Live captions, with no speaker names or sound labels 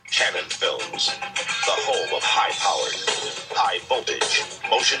Studios, the home of high-powered, high-voltage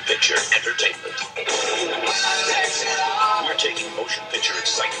motion picture entertainment. We're taking motion picture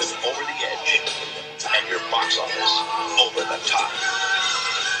excitement over the edge and your box office over the top.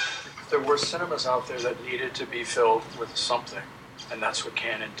 There were cinemas out there that needed to be filled with something, and that's what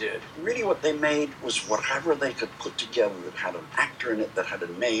Cannon did. Really what they made was whatever they could put together that had an actor in it, that had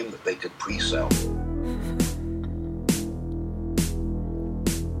a name that they could pre-sell.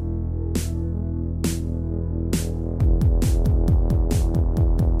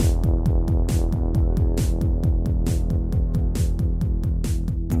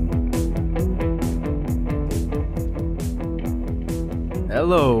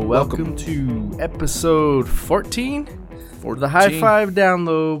 Hello, welcome to episode 14 for the High Five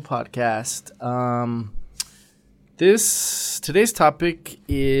Download podcast. Today's topic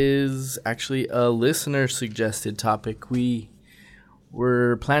is actually a listener suggested topic. We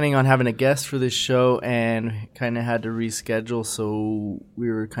were planning on having a guest for this show and kind of had to reschedule, so we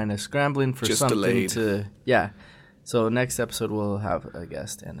were kind of scrambling for something delayed. So next episode we'll have a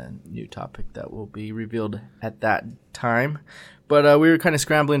guest and a new topic that will be revealed at that time. But we were kind of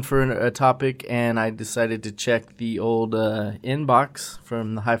scrambling for a topic, and I decided to check the old inbox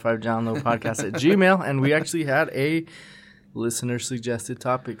from the High Five Download podcast at Gmail, and we actually had a listener-suggested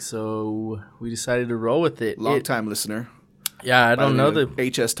topic, so we decided to roll with it. Long-time listener. Yeah, I don't know the...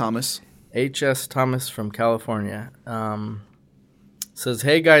 H.S. Thomas. H.S. Thomas from California. Says,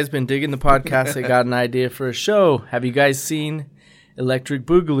 hey, guys, been digging the podcast. I got an idea for a show. Have you guys seen Electric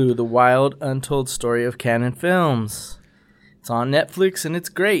Boogaloo, the wild, untold story of Cannon Films? It's on Netflix, and it's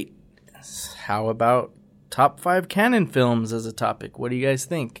great. How about top 5 Cannon films as a topic? What do you guys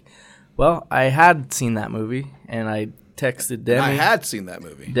think? Well, I had seen that movie, and I texted Demi. I had seen that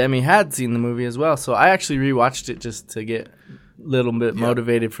movie. Demi had seen the movie as well, so I actually rewatched it just to get a little bit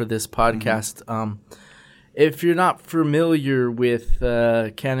motivated for this podcast. Mm-hmm. If you're not familiar with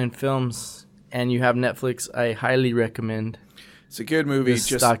Cannon Films and you have Netflix, I highly recommend it's a good movie. This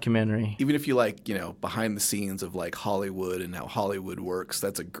documentary. Even if you like, behind the scenes of like Hollywood and how Hollywood works,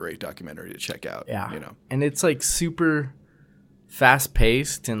 that's a great documentary to check out. Yeah. And it's like super fast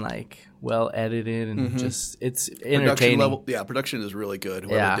paced and like well edited and just it's entertaining. Production is really good.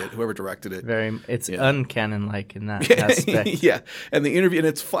 Whoever directed it. It's uncanon like in that aspect. Yeah. And the interview, and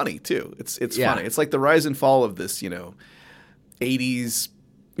it's funny too. It's funny. It's like the rise and fall of this, 80s.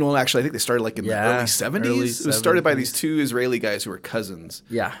 Well, actually, I think they started like in the early 70s. It was started by these two Israeli guys who were cousins.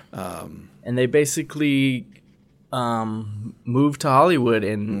 Yeah. And they basically moved to Hollywood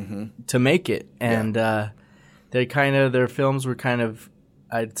and to make it. And their films were kind of,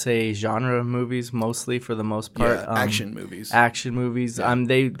 I'd say, genre movies mostly for the most part. Yeah, action movies. Yeah.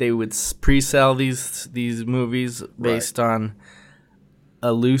 They would pre-sell these movies based on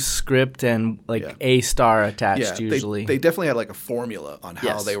a loose script and a star attached usually. They definitely had like a formula on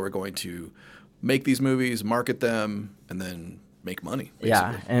how they were going to make these movies, market them, and then make money. Basically.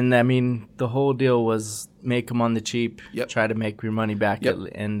 Yeah, and I mean the whole deal was make them on the cheap, try to make your money back,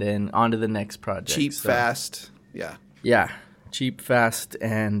 and then on to the next project. Cheap, fast, Yeah, cheap, fast,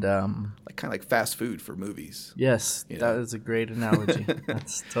 and kind of like fast food for movies. Yes, that is a great analogy.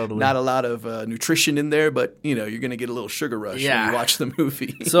 That's totally not a lot of nutrition in there, but you're going to get a little sugar rush when you watch the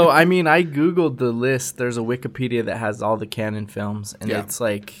movie. So I mean, I googled the list. There's a Wikipedia that has all the Cannon films, and it's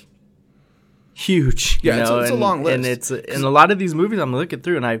like huge. It's a long list, and a lot of these movies I'm looking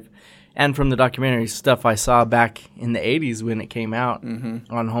through, and from the documentary stuff I saw back in the 80s when it came out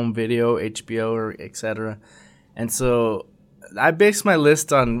on home video, HBO, or etc. And so I based my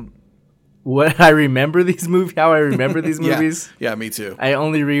list on what I remember these movies, how I remember these movies. Yeah, me too. I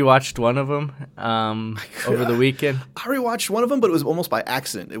only rewatched one of them over the weekend. I rewatched one of them, but it was almost by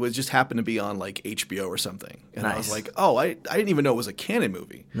accident. It was just happened to be on like HBO or something, and I was like, "Oh, I didn't even know it was a Cannon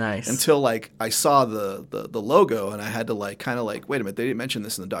movie." Nice. Until like I saw the logo, and I had to like kind of like, wait a minute, they didn't mention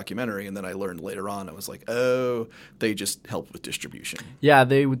this in the documentary, and then I learned later on. I was like, oh, they just helped with distribution. Yeah,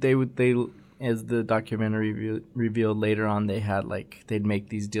 they as the documentary revealed later on, they'd make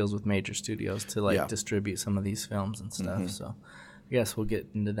these deals with major studios to distribute some of these films and stuff. So I guess we'll get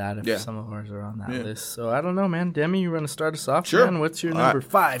into that if some of ours are on that list. So I don't know, man. Demi, you want to start us off? Sure. Man? What's your number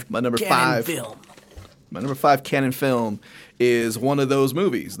 5? My number Cannon 5 film. My number 5 Cannon film is one of those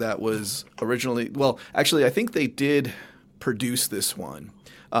movies that was originally, well, actually, I think they did produce this one.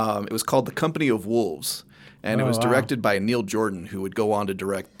 It was called The Company of Wolves. And it was directed by Neil Jordan, who would go on to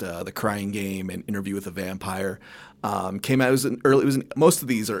direct The Crying Game and Interview with a Vampire. Came out most of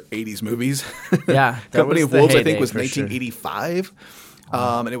these are 80s movies. Yeah, Company of Wolves I think was 1985. Sure.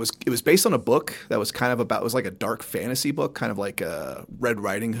 And it was based on a book that was kind of about, it was like a dark fantasy book, kind of like Red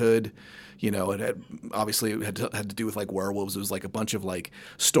Riding Hood, You know, it had to do with like werewolves. It was like a bunch of like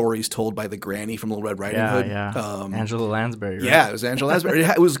stories told by the granny from Little Red Riding Hood. Angela Lansbury. Right? Yeah, it was Angela Lansbury.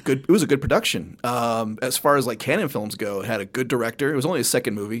 It was good. It was a good production. As far as like Cannon films go, it had a good director. It was only his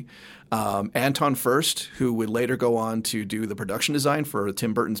second movie. Anton Furst, who would later go on to do the production design for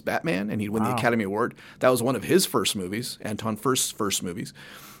Tim Burton's Batman, and he'd win the Academy Award. That was one of his first movies, Anton Furst's first movies.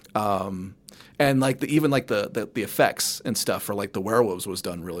 And like the effects and stuff for like the werewolves was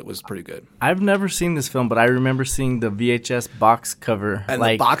pretty good. I've never seen this film, but I remember seeing the VHS box cover and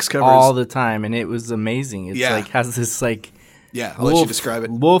like the box covers all the time, and it was amazing. It's like has this like I'll let you describe it.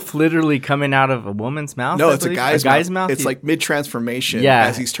 Wolf literally coming out of a woman's mouth. No, it's a guy's mouth. It's like mid transformation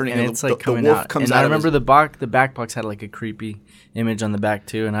as he's turning. And it's like coming out. And I remember the back box had like a creepy image on the back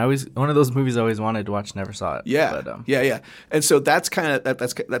too, and one of those movies I always wanted to watch, never saw it. Yeah, but, yeah. And so that's kind of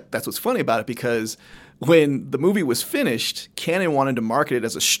that's what's funny about it, because when the movie was finished, Cannon wanted to market it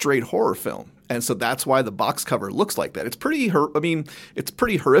as a straight horror film, and so that's why the box cover looks like that. It's pretty. It's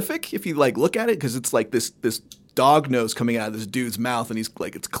pretty horrific if you like look at it, because it's like this dog nose coming out of this dude's mouth, and he's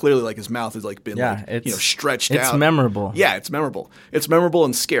like, it's clearly like his mouth has like been stretched out. It's memorable. Yeah, it's memorable. It's memorable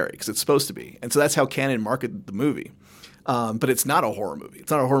and scary because it's supposed to be, and so that's how Cannon marketed the movie. But it's not a horror movie.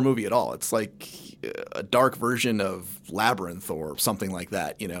 It's not a horror movie at all. It's like a dark version of Labyrinth or something like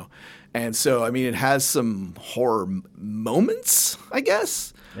that, you know. And so, I mean, it has some horror moments, I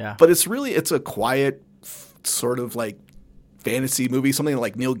guess. Yeah. But it's a quiet sort of like fantasy movie, something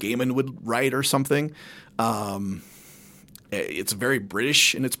like Neil Gaiman would write or something. It's very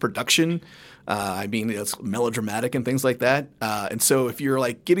British in its production. It's melodramatic and things like that. And so if you're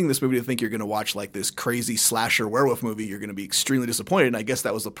like getting this movie to think you're going to watch like this crazy slasher werewolf movie, you're going to be extremely disappointed. And I guess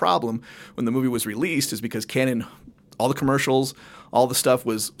that was the problem when the movie was released, is because Cannon, all the commercials, all the stuff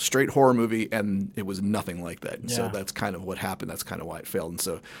was straight horror movie, and it was nothing like that. And so that's kind of what happened. That's kind of why it failed. And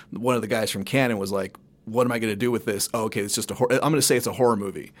so one of the guys from Cannon was like, what am I going to do with this? Oh, okay, it's just I'm going to say it's a horror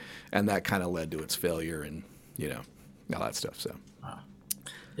movie. And that kind of led to its failure and, you know, all that stuff. So.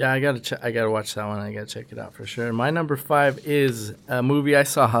 Yeah, I gotta watch that one. I gotta check it out for sure. My number 5 is a movie I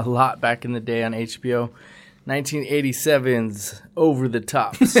saw a lot back in the day on HBO, 1987's Over the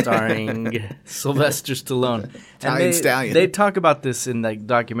Top, starring Sylvester Stallone. Italian Stallion. They talk about this in the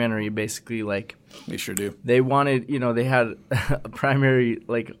documentary. Basically, like they sure do. They wanted, they had a primary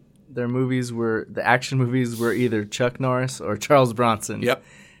like their movies were the action movies were either Chuck Norris or Charles Bronson. Yep.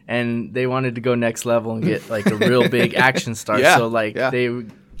 And they wanted to go next level and get like a real big action star. So they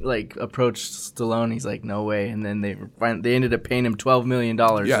like approached Stallone. He's like, no way. And then they ended up paying him $12 million.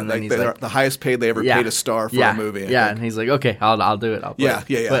 Yeah, and then he's like, the highest paid they ever paid a star for a movie. And he's like, okay, I'll do it. I'll play it.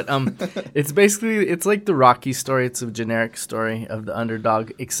 Yeah. But it's basically it's like the Rocky story. It's a generic story of the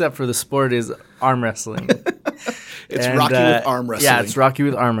underdog, except for the sport is arm wrestling. It's Rocky with arm wrestling. Yeah, it's Rocky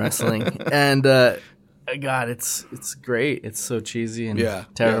with arm wrestling. And God, it's great. It's so cheesy and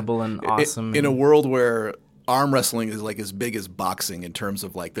terrible and awesome. In a world where arm wrestling is like as big as boxing in terms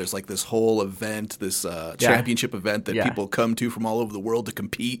of like there's like this whole event, this championship event that people come to from all over the world to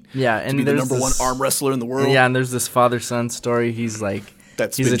compete. Yeah, and to be the number one arm wrestler in the world. Yeah, and there's this father-son story. He's like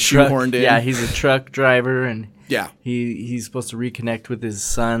he's been shoehorned in. Yeah, he's a truck driver, and yeah, he's supposed to reconnect with his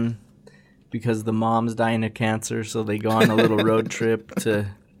son because the mom's dying of cancer. So they go on a little road trip to.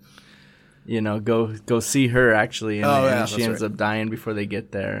 Go see her actually, and she ends up dying before they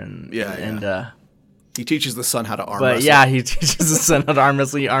get there. And he teaches the son how to arm wrestle. But yeah, he teaches the son how to arm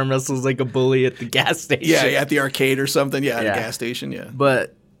wrestle. He arm wrestles like a bully at the gas station. Yeah, at the arcade or something. Yeah, at a gas station. Yeah.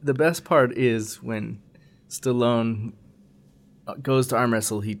 But the best part is when Stallone goes to arm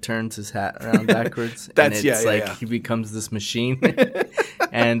wrestle, he turns his hat around backwards. He becomes this machine,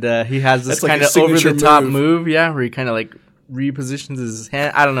 and he has this kind of over the top move. Yeah, where he kind of like repositions his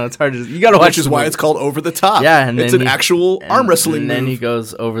hand. I don't know. It's hard to. You got to watch. Which is why it's called Over the Top. Yeah, and it's an actual arm wrestling move. And then he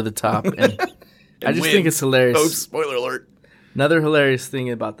goes over the top, and I just think it's hilarious. Oh, spoiler alert! Another hilarious thing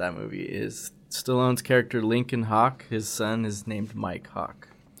about that movie is Stallone's character Lincoln Hawk. His son is named Mike Hawk.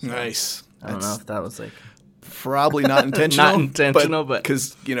 So nice. I don't know if that was like. Probably not intentional. Not intentional, but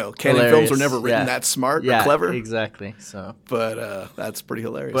because Cannon films were never written that smart or clever. Exactly. So, but that's pretty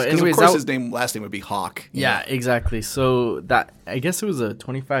hilarious. But anyways, of course, his last name would be Hawk. Yeah, exactly. So that I guess it was a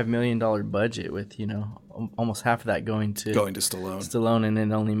 $25 million budget with almost half of that going to Stallone. Stallone, and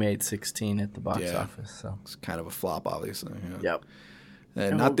it only made 16 at the box office. So it's kind of a flop, obviously. Yep.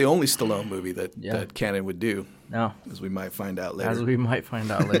 And not the only Stallone movie that Cannon would do. No. As we might find out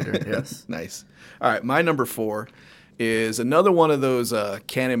later. Yes. Nice. All right, my number 4 is another one of those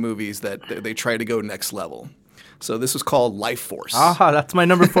Cannon movies that they try to go next level. So this was called Life Force. That's my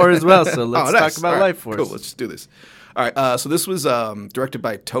number 4 as well. So let's talk about Life Force. Cool, let's do this. All right. So this was directed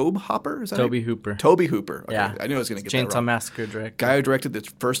by Tobe Hooper. Is that Tobe it? Hooper. Tobe Hooper. Okay. Yeah. I knew I was going to get that Chainsaw wrong. Massacre director. Guy who directed the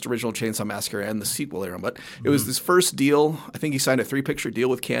first original Chainsaw Massacre and the sequel era, but it was his first deal. I think he signed a 3-picture deal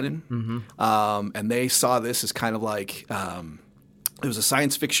with Cannon, and they saw this as kind of like it was a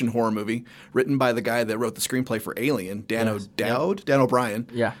science fiction horror movie written by the guy that wrote the screenplay for Alien, Dan O'Brien.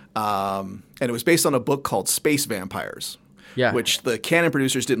 Yeah. And it was based on a book called Space Vampires. Yeah. Which the Cannon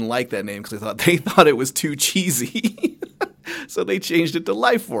producers didn't like that name because they thought it was too cheesy. So they changed it to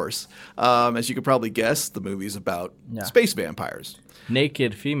Life Force. As you could probably guess, the movie's about space vampires.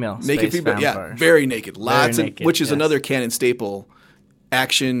 Naked female Naked space female, vampires. yeah, very naked. Lots of, naked, which is yes. another Cannon staple.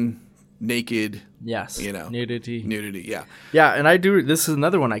 Action, naked, Yes. nudity, yeah. Yeah, and I do. This is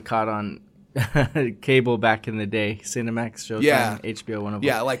another one I caught on cable back in the day. Cinemax, Showtime, Yeah. HBO, one of them.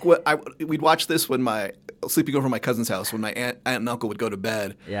 Yeah, like we'd watch this when sleeping over at my cousin's house when my aunt and uncle would go to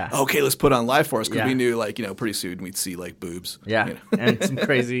bed. Yeah. Okay, let's put on Life Force because Yeah. we knew pretty soon we'd see boobs. Yeah, You know? and some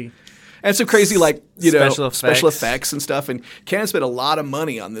crazy. And some crazy Special effects and stuff. And Cannon spent a lot of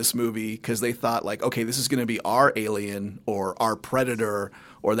money on this movie because they thought okay, this is going to be our Alien or our Predator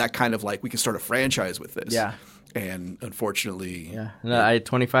or that kind of we can start a franchise with this. Yeah. And unfortunately, Yeah, no, I had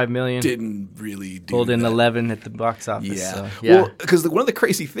 25 million. didn't really do Pulled in that. 11 at the box office. Yeah. So, yeah. Well, because one of the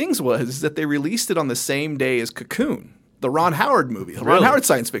crazy things was that they released it on the same day as Cocoon, the Ron Howard movie, the Ron Really? Howard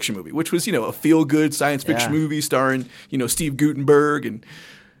science fiction movie, which was a feel good science fiction Yeah. movie starring Steve Guttenberg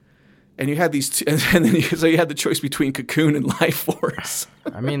and you had these and then so you had the choice between Cocoon and Life Force.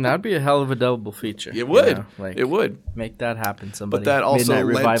 I mean, that'd be a hell of a double feature. It would. It would. Make that happen. Somebody. But that also Midnight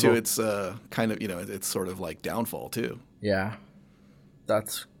led Revival. to its kind of its sort of downfall too.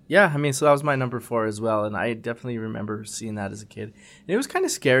 Yeah, I mean, so that was my number 4 as well, and I definitely remember seeing that as a kid. And it was kind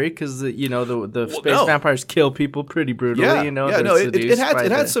of scary because the space vampires kill people pretty brutally. Yeah, they're it had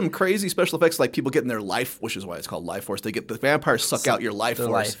seduced some crazy special effects, like people getting their life, which is why it's called Life Force. They get the vampires suck out your life the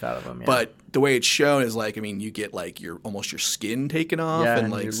force, life out of them. Yeah. but the way it's shown is you get your almost your skin taken off, yeah,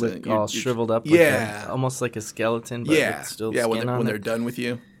 and you look all shriveled up. Almost like a skeleton. But yeah, with still yeah. skin When on they're it. done with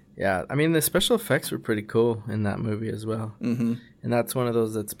you, Yeah, I mean the special effects were pretty cool in that movie as well. Mm-hmm. And that's one of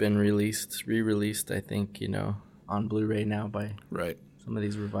those that's been re-released. I think on Blu-ray now by right. some of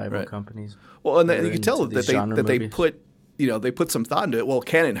these revival companies. Well, and that are you can tell into that these genre they movies. put they put some thought into it. Well,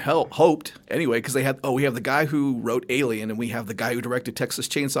 Cannon hoped anyway because they had we have the guy who wrote Alien and we have the guy who directed Texas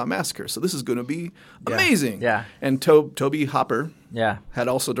Chainsaw Massacre, so this is going to be amazing. Yeah. And Tobe Hooper had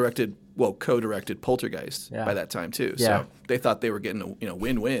also co-directed Poltergeist by that time too. Yeah. So they thought they were getting a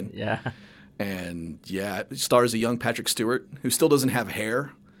win-win. Yeah. And it stars a young Patrick Stewart who still doesn't have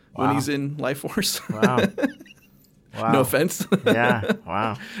hair when he's in Life Force. Wow. Wow. No offense. Yeah.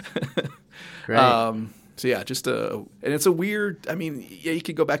 Wow. Great. So yeah, and it's a weird. I mean, yeah, you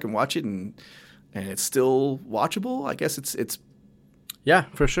could go back and watch it, and it's still watchable. I guess it's yeah,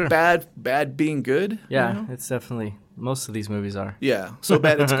 for sure. bad being good. Yeah, it's definitely most of these movies are. Yeah, so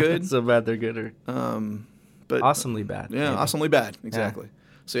bad it's good. So bad they're good, or but awesomely bad. Yeah, maybe. awesomely bad. Exactly.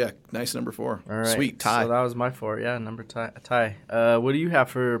 So yeah, nice number 4. All right. Sweet tie. So that was my 4. Yeah, number tie. What do you have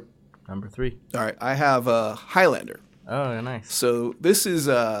for number 3? All right, I have Highlander. Oh, nice. So this is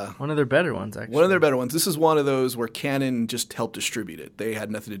one of their better ones, actually. one of their better ones. This is one of those where Cannon just helped distribute it. They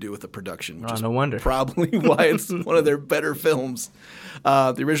had nothing to do with the production, which is no wonder. probably why it's one of their better films.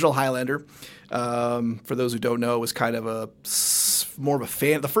 The original Highlander, for those who don't know, was kind of more of a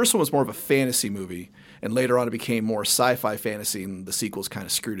fan. The first one was more of a fantasy movie, and later on it became more sci-fi fantasy, and the sequels kind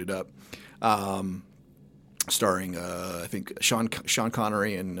of screwed it up. Starring, I think, Sean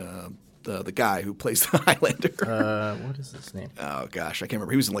Connery and the guy who plays the Highlander. What is his name? Oh gosh, I can't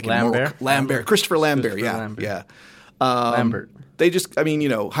remember. He was in Lambert? Christopher Lambert. Christopher Yeah, Lambert. yeah. Lambert. They just,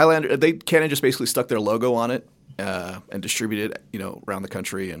 Highlander. Cannon just basically stuck their logo on it and distributed it, around the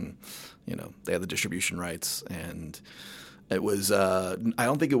country, and they had the distribution rights, and it was. I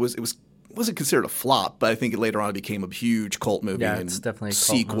don't think it wasn't considered a flop, but I think later on it became a huge cult movie. Yeah, and it's definitely a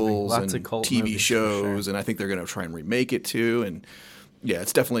cult sequels movie. Lots and of cult TV movies, for shows, sure. and I think they're going to try and remake it too. And yeah,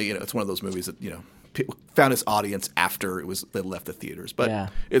 it's definitely it's one of those movies that found its audience after it left the theaters. But Yeah.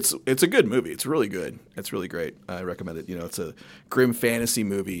 it's a good movie. It's really good. It's really great. I recommend it. It's a grim fantasy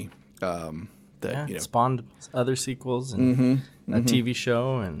movie that It spawned other sequels and a TV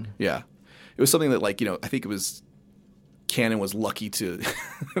show, and yeah, it was something that I think it was. Cannon was lucky to be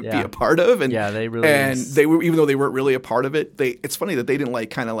Yeah. a part of, and Yeah, they really and is. they were, even though they weren't really a part of it. It's funny that they didn't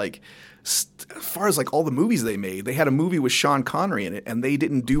as far as all the movies they made. They had a movie with Sean Connery in it, and they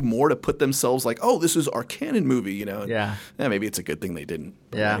didn't do more to put themselves oh, this is our Cannon movie, And, Yeah. maybe it's a good thing they didn't.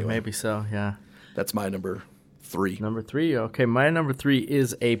 But yeah, anyway, maybe so. Yeah. that's my number 3. Number 3. Okay, my number 3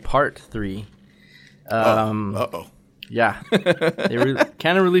 is a part 3. Uh-oh. Yeah.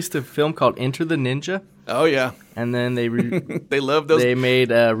 Canon released a film called Enter the Ninja, Oh yeah, and then they they love those they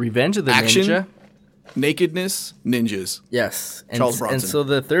made Revenge of the action, Ninja. nakedness, ninjas. Yes. And, Charles Bronson. And so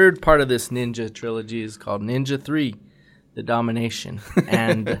the third part of this ninja trilogy is called Ninja 3, The Domination,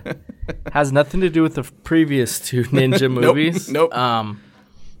 and has nothing to do with the previous two ninja movies. Nope.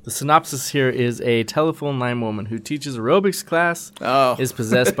 The synopsis here is a telephone line woman who teaches aerobics class Oh. is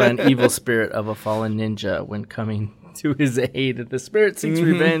possessed by an evil spirit of a fallen ninja. When coming to his aid, the spirit seeks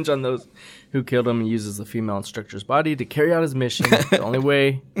revenge on those who killed him and uses the female instructor's body to carry out his mission. The only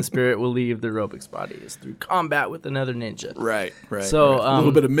way the spirit will leave the aerobics body is through combat with another ninja. Right. So, a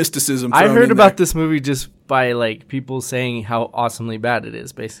little bit of mysticism. I thrown heard in about there. this movie just by like people saying how awesomely bad it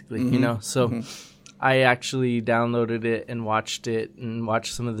is, basically, you know. So I actually downloaded it and watched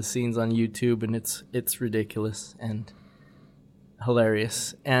some of the scenes on YouTube, and it's ridiculous and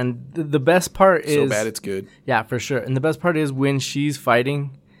hilarious. And the best part is so bad it's good. yeah, for sure. And the best part is when she's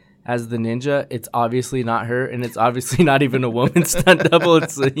fighting as the ninja, it's obviously not her, and it's obviously not even a woman stunt double.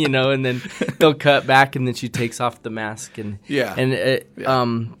 It's and then they'll cut back, and then she takes off the mask, and Yeah. and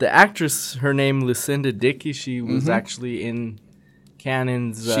the actress, her name Lucinda Dickey, she was actually in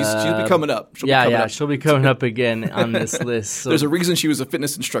Canon's. She's be coming up. She'll be yeah, coming yeah, up. she'll be coming up again on this list. So, There's a reason she was a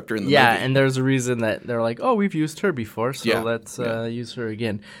fitness instructor in the yeah, movie. and there's a reason that they're like, oh, we've used her before, so Yeah, let's yeah. use her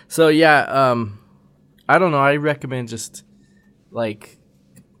again. So yeah, I don't know. I recommend just like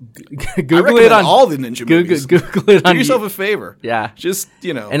I Google recommend it on all the ninja movies. Google it on Do yourself a favor. yeah. Just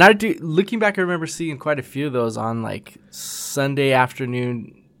And I do. Looking back, I remember seeing quite a few of those on like Sunday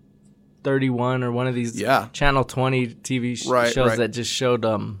afternoon 31 or one of these Yeah. Channel 20 TV Right, shows right. that just showed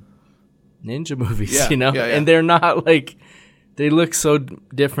ninja movies, Yeah, yeah. yeah. And they're not like they look so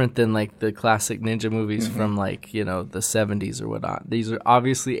different than like the classic ninja movies Mm-hmm. from like the 70s or whatnot. These are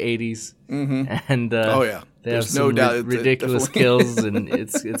obviously 80s, and Oh, yeah. they There's have no some doubt it's ridiculous definitely- kills, and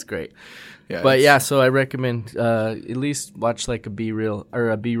it's great. yeah, But it's- yeah, so I recommend at least watch like a B-reel or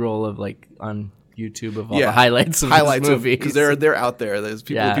a B-roll of like on YouTube of all the highlights of this movie. because they're out there. There's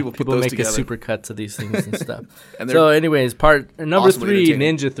people put those make together. a super cut to these things and stuff. And they're So, anyways, number awesomely 3,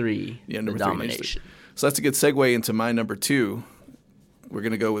 entertaining. Ninja 3, Yeah, The number 3, Ninja 3. Domination. So that's a good segue into my number 2. We're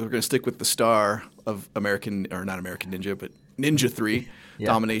gonna stick with the star of American or not American Ninja, but Ninja 3 Yeah.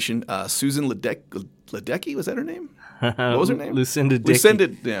 Domination. Susan Ledecky, was that her name? What was her name? Lucinda Dickey. Lucinda,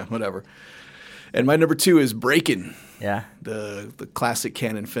 yeah, whatever. And my number 2 is Breakin', Yeah, the classic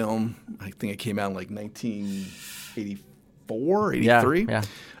Canon film. I think it came out in like 1984, 83. yeah.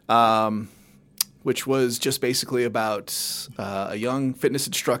 Which was just basically about a young fitness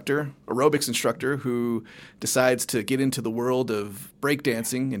instructor, aerobics instructor, who decides to get into the world of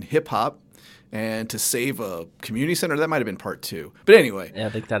breakdancing and hip hop and to save a community center. That might have been part 2. But anyway, Yeah, I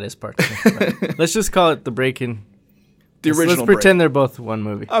think that is part 2. But let's just call it the Breakin'. the original Let's pretend they're both one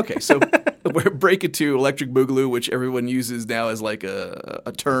movie. Okay, so we're Breakin' 2, Electric Boogaloo, which everyone uses now as like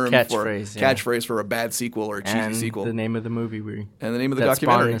a term Catchphrase, for a bad sequel or a cheesy And sequel. the name of the movie And the name of the that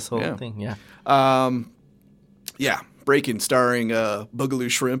documentary. spawned this whole Yeah. thing. Yeah. Yeah, Breakin', starring Boogaloo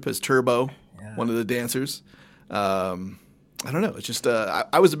Shrimp as Turbo, one of the dancers. I don't know. It's just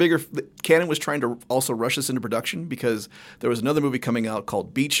I was a bigger Canon was trying to also rush this into production because there was another movie coming out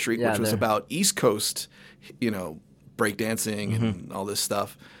called Beach Street, Yeah, which was there. about East Coast, breakdancing and all this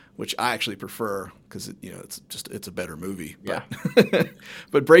stuff, which I actually prefer because it's a better movie. Yeah.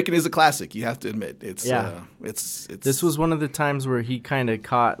 But Breakin' is a classic. You have to admit it's it's This was one of the times where he kind of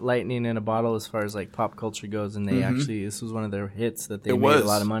caught lightning in a bottle as far as like pop culture goes, and they this was one of their hits that they It made was. a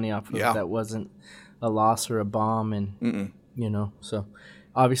lot of money off of. Yeah. That wasn't a loss or a bomb, and so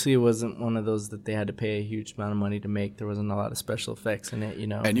obviously it wasn't one of those that they had to pay a huge amount of money to make. There wasn't a lot of special effects in it,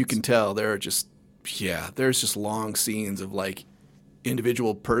 and you can tell there's just long scenes of like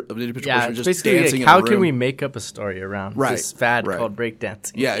individual person just basically dancing like, in a how can room. we make up a story around Right, this fad right. called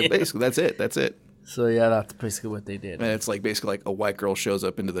breakdancing? Yeah, basically that's it. So yeah, that's basically what they did. And it's like basically like a white girl shows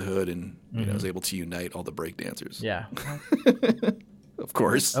up into the hood and is able to unite all the breakdancers. Yeah, Of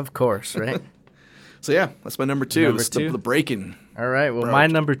course. of course, right? So yeah, that's my number 2. Number It's 2? the Breakin'. All right. Well, my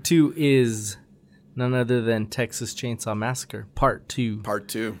number 2 is none other than Texas Chainsaw Massacre Part 2. Part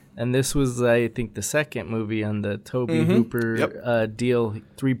 2. And this was, I think, the second movie on the Toby Hooper deal,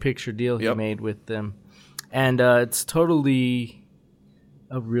 3-picture deal he Yep. made with them. And it's totally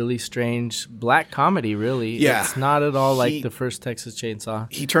a really strange black comedy, really. Yeah. It's not at all like He- the first Texas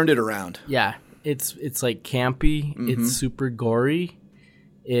Chainsaw. He turned it around. Yeah. It's like campy. It's super gory.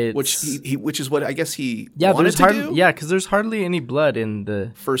 It's, Which is what I guess he yeah, wanted there's to hardly do. yeah, because there's hardly any blood in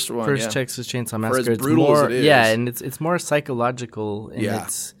the First one, Texas Chainsaw For as Massacre. It's brutal more, as it is. yeah, and it's more psychological, and Yeah.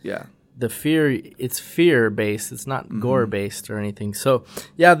 it's Yeah. the fear, it's fear based. It's not gore based or anything. So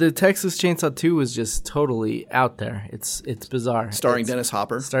yeah, the Texas Chainsaw 2 was just totally out there. It's bizarre. Starring Dennis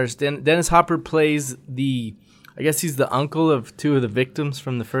Hopper. Dennis Hopper plays I guess he's the uncle of two of the victims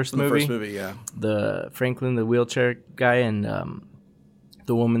from the first movie. The first movie, yeah. The Franklin, the wheelchair guy, and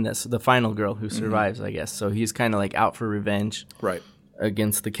the woman that's the final girl who survives, I guess. So he's kind of like out for revenge, Right.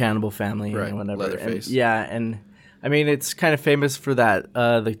 against the cannibal family Right. and whatever. Leatherface. And I mean, it's kind of famous for that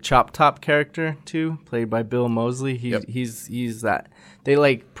the Chop Top character too, played by Bill Moseley. He's that. They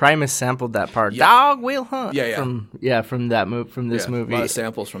like Primus sampled that part. Yeah. Dog will hunt. Yeah. From that from this movie. A lot of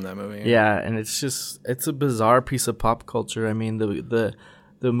samples from that movie. Yeah, and it's a bizarre piece of pop culture. I mean, the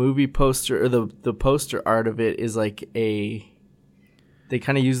movie poster or the poster art of it is like they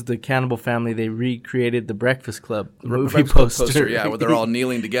kind of used the Cannibal Family. They recreated the Breakfast Club movie poster. Yeah, where they're all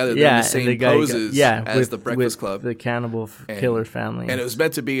kneeling together. They're Yeah, in the same and the guy poses as the Breakfast Club. The Cannibal Killer Family. And it was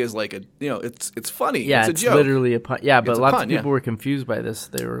meant to be as like it's funny. Yeah, it's a joke. Literally a pun. Yeah, but It's a lots pun, of people were confused by this.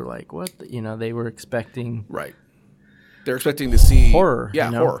 They were like, "What?" They were expecting Right. They're expecting to see horror. Yeah,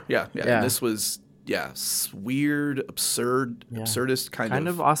 horror. Yeah. Yeah. And this was weird, absurdist kind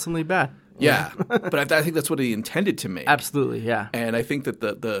of awesomely bad. Yeah, but I think that's what he intended to make. Absolutely, yeah. And I think that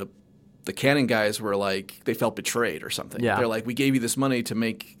the Cannon guys were like, they felt betrayed or something. Yeah. They're like, we gave you this money to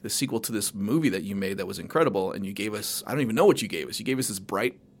make the sequel to this movie that you made that was incredible, and you gave us, I don't even know what you gave us. You gave us this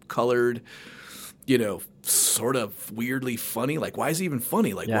bright colored, sort of weirdly funny. Like, why is he even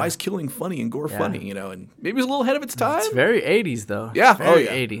funny? Like, why is killing funny and gore funny? And maybe it was a little ahead of its time. It's very 80s, though. Yeah. It's very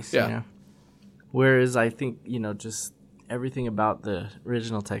 80s. Yeah. Whereas I think, just everything about the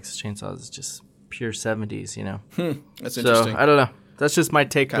original Texas Chainsaw is just pure 70s, That's So, interesting. I don't know. That's just my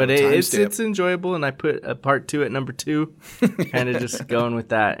take, Kind but of a it's timestamp. enjoyable, and I put a part 2 at number 2, kind of just going with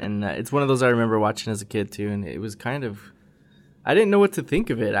that. And it's one of those I remember watching as a kid, too, and it was kind of... I didn't know what to think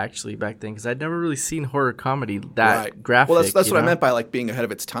of it, actually, back then, because I'd never really seen horror comedy that graphic. Well, that's what I meant by like being ahead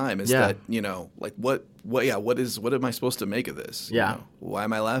of its time. Is Yeah. that like what am I supposed to make of this? Yeah. Why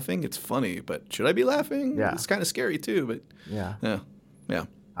am I laughing? It's funny, but should I be laughing? Yeah. It's kind of scary too. But Yeah. yeah.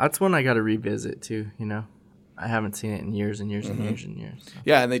 That's one I got to revisit, too, I haven't seen it in years and years and years and years. So.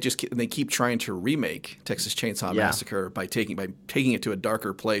 Yeah, and they keep trying to remake Texas Chainsaw Yeah. Massacre by taking it to a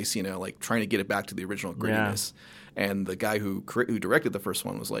darker place. Like trying to get it back to the original grittiness. And the guy who directed the first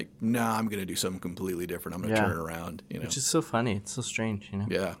one was like, "Nah, I'm going to do something completely different. I'm going to turn it around." Which is so funny. It's so strange,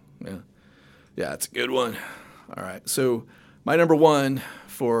 Yeah. It's a good one. All right, so my number one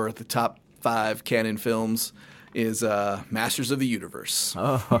for the top 5 Cannon films is Masters of the Universe.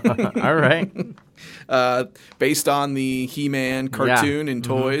 Oh, all right. Based on the He-Man cartoon and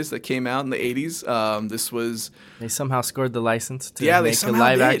toys that came out in the 80s. This was... They somehow scored the license to they make a somehow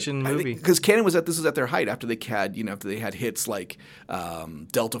live-action movie. Because Cannon was this was at their height after they had hits like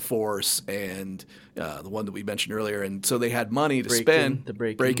Delta Force and the one that we mentioned earlier, and so they had money to spend. The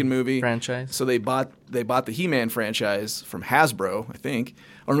Breakin' movie franchise. So they bought the He-Man franchise from Hasbro, I think.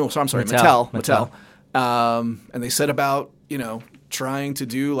 Or no, sorry, I'm sorry, Mattel. And they set about trying to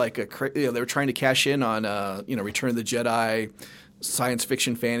do like they were trying to cash in on Return of the Jedi, science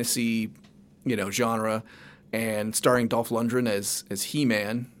fiction fantasy genre. And starring Dolph Lundgren as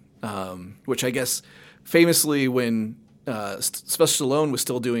He-Man, which I guess famously when Sylvester Stallone was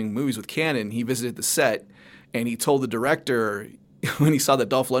still doing movies with Cannon, he visited the set and he told the director when he saw that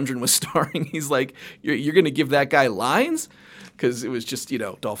Dolph Lundgren was starring, he's like, "You're going to give that guy lines?" Because it was just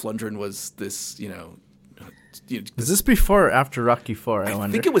Dolph Lundgren was this Is this before or after Rocky IV? I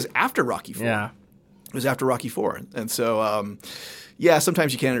wonder. think it was after Rocky IV. Yeah. It was after Rocky IV, and so.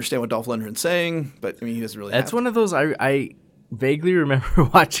 Sometimes you can't understand what Dolph Lundgren's saying, but I mean, he doesn't really. That's one of those I vaguely remember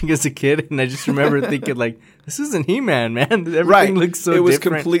watching as a kid, and I just remember thinking like, "This isn't He-Man, man. Everything looks so different." It was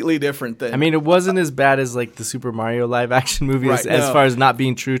completely different than. I mean, it wasn't as bad as like the Super Mario live action movie as far as not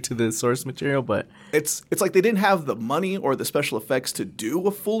being true to the source material, but it's like they didn't have the money or the special effects to do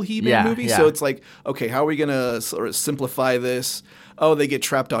a full He-Man movie, so it's like, okay, how are we gonna sort of simplify this? Oh, they get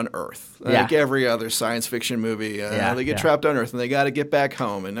trapped on Earth, like every other science fiction movie. They get trapped on Earth, and they got to get back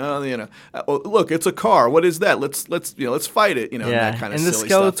home. And look, it's a car. What is that? Let's fight it. And that kind of and the silly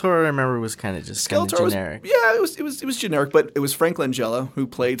Skeletor stuff. I remember was kind of just kind of generic. It was generic, but it was Frank Langella who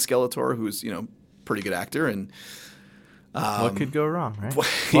played Skeletor, who's pretty good actor, and what could go wrong, right?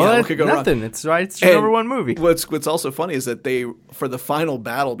 what could go nothing. wrong? It's right. It's your number one movie. What's also funny is that for the final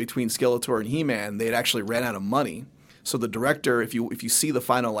battle between Skeletor and He-Man, they had actually ran out of money. So the director, if you see the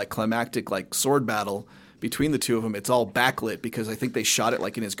final like climactic like sword battle between the two of them, it's all backlit because I think they shot it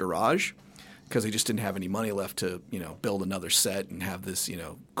like in his garage because they just didn't have any money left to build another set and have this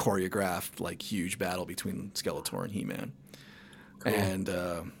choreographed like huge battle between Skeletor and He-Man. Cool. And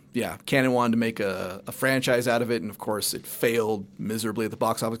Cannon wanted to make a franchise out of it, and of course it failed miserably at the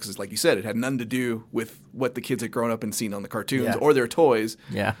box office because, like you said, it had nothing to do with what the kids had grown up and seen on the cartoons or their toys.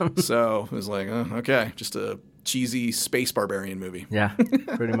 Yeah. So it was like, okay, just a cheesy space barbarian movie. Yeah,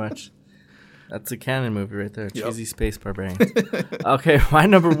 pretty much. That's a Cannon movie right there. Cheesy space barbarian. Okay, my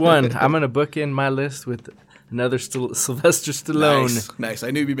number one. I'm going to book in my list with another Sylvester Stallone. Nice.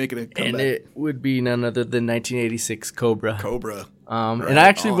 I knew you'd be making a comeback. And it would be none other than 1986 Cobra. Right And I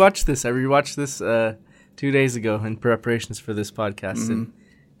actually watched this. I rewatched this 2 days ago in preparations for this podcast. And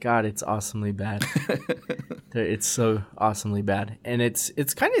God, it's awesomely bad. It's so awesomely bad. And it's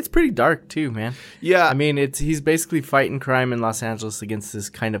pretty dark too, man. Yeah. I mean, he's basically fighting crime in Los Angeles against this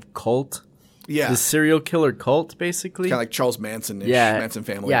kind of cult. Yeah. This serial killer cult, basically. Kind of like Charles Manson-ish, Manson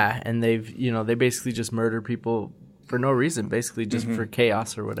family. Yeah, and they basically just murder people for no reason, basically just for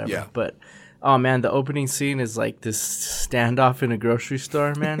chaos or whatever. Yeah. But, oh, man, the opening scene is like this standoff in a grocery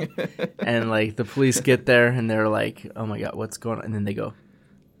store, man. And, like, the police get there, and they're like, oh, my God, what's going on? And then they go,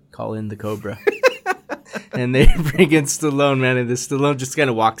 call in the Cobra. And they bring in Stallone, man, and the Stallone just kind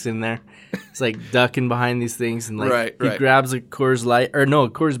of walks in there. It's like ducking behind these things, and like he grabs a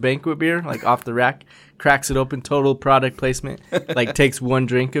Coors Banquet beer, like off the rack, cracks it open, total product placement. Like takes one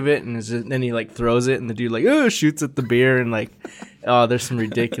drink of it, and then he like throws it, and the dude like shoots at the beer, and like there's some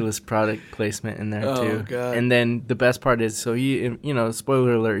ridiculous product placement in there too. God. And then the best part is, so he,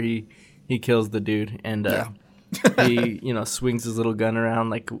 spoiler alert, he kills the dude, and he swings his little gun around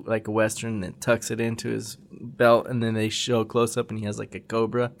like a Western and tucks it into his belt, and then they show close up, and he has like a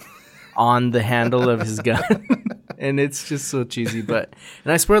cobra on the handle of his gun. And it's just so cheesy, and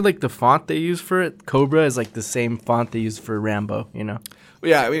I swear, like the font they use for it, Cobra, is like the same font they use for Rambo.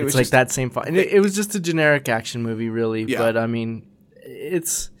 Yeah, I mean, it's like that same font. And it was just a generic action movie, really. Yeah. But I mean,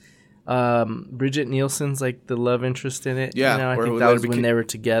 it's Bridget Nielsen's like the love interest in it. Yeah, I think that was when they were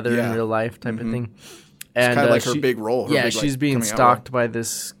together in real life, type of thing. And it's kind of like her big role. She's being stalked by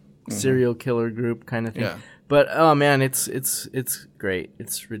this serial killer group, kind of thing. Yeah. But oh man, it's great.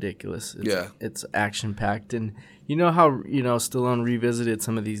 It's ridiculous. It's action packed, and you know how Stallone revisited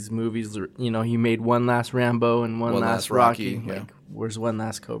some of these movies. He made One Last Rambo and One Last Rocky. Yeah. Like, where's One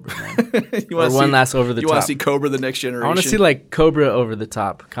Last Cobra, man? Or One Last Over the Top. You want to see Cobra: The Next Generation? I want to see like Cobra Over the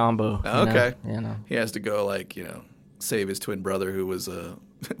Top combo. Okay. He has to go save his twin brother who was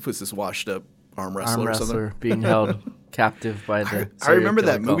this washed up arm wrestler or something. Being held captive by the. I remember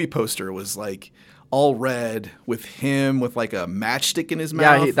that movie poster was like all red with him with like a matchstick in his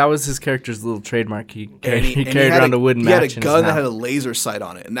mouth. Yeah, that was his character's little trademark. He carried around a wooden match. He had a gun that had a laser sight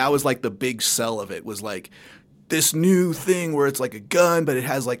on it, and that was like the big sell of it. Was like this new thing where it's like a gun, but it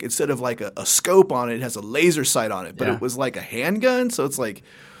has like instead of like a scope on it, it has a laser sight on it. But it was like a handgun, so it's like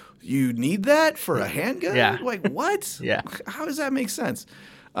you need that for a handgun. Yeah, like what? Yeah, how does that make sense?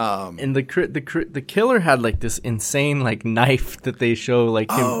 And the killer had like this insane like knife that they show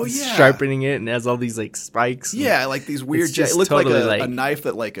like him sharpening it, and has all these like spikes. Yeah, like these weird. It looked totally like a knife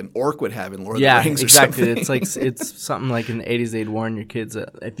that like an orc would have in Lord of the Rings. Exactly. Or something. It's something like in the 80s they'd warn your kids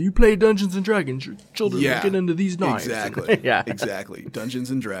if you play Dungeons and Dragons, your children will get into these knives. Exactly. Exactly.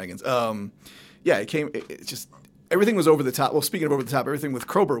 Dungeons and Dragons. It just. Everything was over the top. Well, speaking of over the top, everything with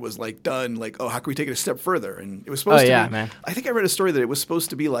Cobra was like done. Like, how can we take it a step further? And it was supposed to be. Man. I think I read a story that it was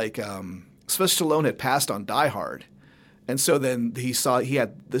supposed to be like Sylvester Stallone had passed on Die Hard, and so then he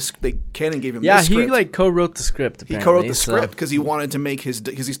had this. Cannon gave him. Yeah, this script. He like co-wrote the script. He co-wrote the script because he wanted to make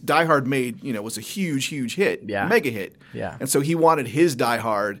because Die Hard was a huge hit, mega hit. Yeah, and so he wanted his Die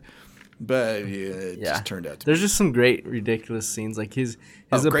Hard. But it just turned out to There's just some great ridiculous scenes, like his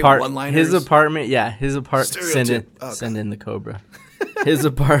one-liners. His apartment. Send in the Cobra. His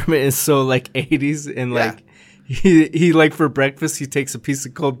apartment is so like 80s, and like he like for breakfast he takes a piece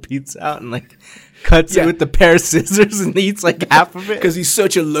of cold pizza out and like cuts it with the pair of scissors and eats like half of it because he's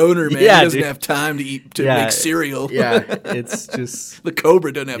such a loner, man. Yeah, he doesn't have time to make cereal. Yeah, it's just the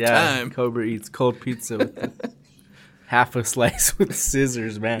Cobra doesn't have time. Cobra eats cold pizza with half a slice with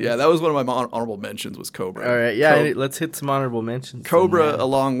scissors, man. Yeah, that was one of my honorable mentions was Cobra. All right, let's hit some honorable mentions. Cobra,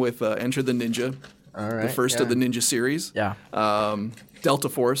 along with Enter the Ninja, all right, the first of the Ninja series. Yeah. Delta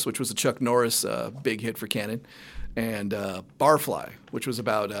Force, which was a Chuck Norris big hit for Cannon, and Barfly, which was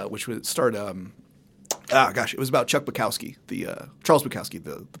about it was about Chuck Bukowski, Charles Bukowski,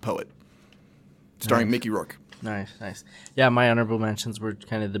 the poet, starring Mickey Rourke. Nice. Yeah, my honorable mentions were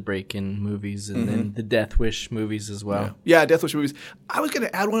kind of the Break-In movies and then the Death Wish movies as well. Yeah, Death Wish movies. I was going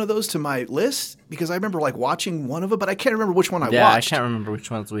to add one of those to my list, because I remember like watching one of them, but I can't remember which one I Yeah, watched. I can't remember which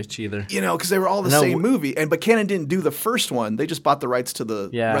one's which either. You know, because they were all the No, same movie, but Canon didn't do the first one. They just bought the rights to the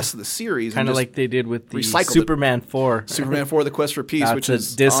rest of the series. Kind and of just like they did with the recycled it. Superman 4. Superman 4: The Quest for Peace, That's which a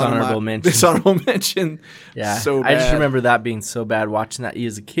is dishonorable mention. Dishonorable mention. Yeah, so I just bad. remember that being so bad. Watching that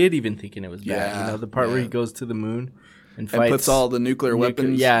as a kid, even thinking it was bad. Yeah, You know, the part where yeah. he goes to the moon and And fights, puts all the nuclear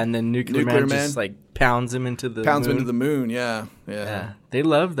weapons. Yeah, and then Nuclear Nuclear Man Man. just like pounds him into the Pounds moon. him into the moon. Yeah. Yeah, they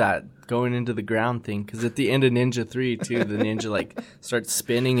love that going into the ground thing, because at the end of Ninja 3 too, the ninja like starts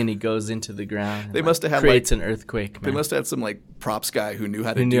spinning and he goes into the ground. And, They must have had, creates an earthquake. They Man. must have had some like props guy who knew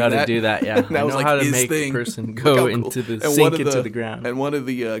how to Who do knew how that. to do that? Yeah, And that I was know like how to his make thing. a person Look go how cool. into the And sink into the ground. And one of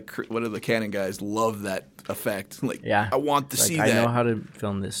the Canon guys loved that effect. Like, Yeah, I want to Like, see I that. know how to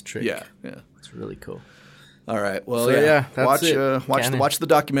film this trick. Yeah. It's really cool. All right. Well, So, yeah, that's watch it. watch the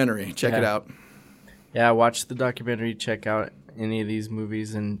documentary. Check it Yeah. out. Yeah, watch the documentary, check out any of these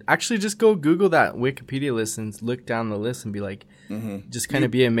movies, and actually just go Google that Wikipedia list and look down the list and be like, just kind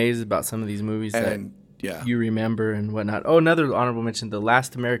of be amazed about some of these movies And that you remember and whatnot. Oh, another honorable mention, The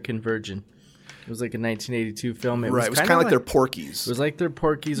Last American Virgin. It was like a 1982 film. It was kind of like their Porky's. It was like their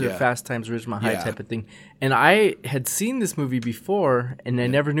Porky's or Yeah. Fast Times at Ridgemont High Yeah. type of thing. And I had seen this movie before, and I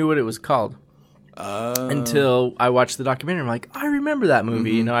never knew what it was called. Until I watched the documentary. I'm like, I remember that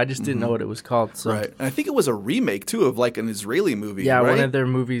movie. You know, I just didn't know what it was called. So. Right. And I think it was a remake too of like an Israeli movie. Yeah, right? one of their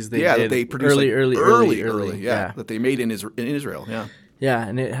movies they that did they produced early. Yeah, that they made in Israel. Yeah. Yeah,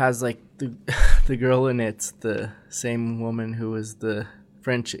 and it has like the girl in it's the same woman who was the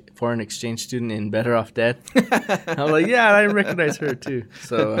French foreign exchange student in Better Off Dead. I'm like, yeah, I recognize her too.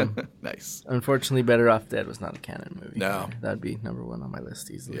 So Nice. unfortunately, Better Off Dead was not a canon movie. No. That'd be number one on my list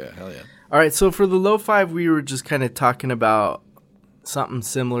easily. Yeah. Hell yeah. All right, so for the low five, we were just kind of talking about something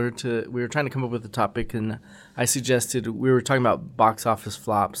similar to. We were trying to come up with a topic, and I suggested we were talking about box office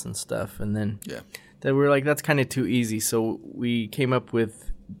flops and stuff, and then that we were like, that's kind of too easy. So we came up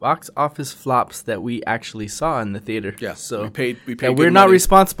with box office flops that we actually saw in the theater. Yeah. So we paid. yeah, good we're not money.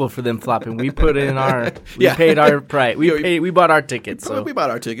 responsible for them flopping. We put in our. We Yeah. paid our price. Yeah, We bought our tickets. So we bought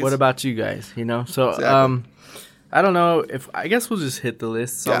our tickets. what about you guys? You know, so Exactly. I don't know if I guess we'll just hit the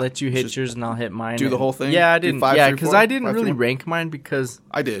list. Yeah, I'll let you hit just yours and I'll hit mine. do the whole thing? Yeah, I Do didn't. 5 Yeah, through because 4? I didn't 5 through really 1? rank mine because.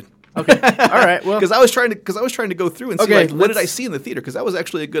 I did. Okay, all right. Well, Because I was trying to go through and see Okay, like what did I let's- see in the theater, because that was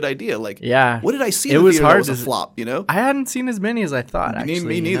actually a good idea. Like, Yeah. what did I see? It In the was theater hard that was to- a flop. You know. I hadn't seen as many as I thought. Me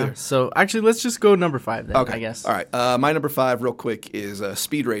Actually, you neither. know? So actually, let's just go number 5 then. Okay. I guess. All right. My number 5, real quick, is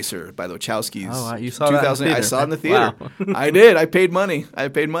Speed Racer by the Wachowskis. Oh, wow. You saw that in the 2000. I theater. saw it in the theater. Wow. I did. I paid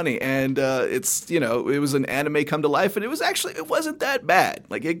money. And it's, you know, it was an anime come to life, and it wasn't that bad.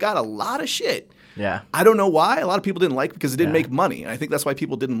 Like, it got a lot of shit. Yeah. I don't know why. A lot of people didn't like it because it didn't Yeah. make money. And I think that's why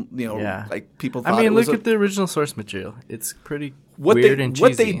people didn't, you know, Yeah. like people thought I mean, it was look at the original source material. It's pretty what weird they and cheesy.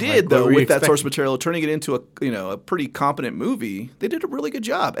 what they did Like, though what were you with that source expecting? material, turning it into a pretty competent movie. They did a really good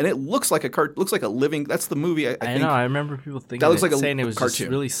job, and it looks like a living. That's the movie. I I think. know. I remember people thinking That looks like a saying it was just cartoon.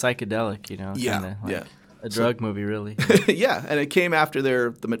 really psychedelic. You know. Yeah, kinda like yeah. A drug movie, really. Yeah, and it came after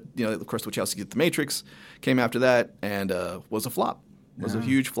of course, the Wachowski did The Matrix, came after that, and was a flop. Was a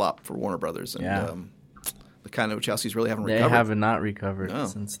huge flop for Warner Brothers, and Yeah. the kind of Wachowskis really haven't They recovered. have not recovered No.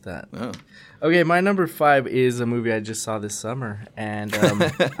 since that. No. Okay, my number 5 is a movie I just saw this summer, and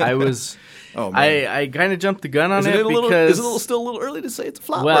I was, Oh, man. I kind of jumped the gun on Isn't it because still a little early to say it's a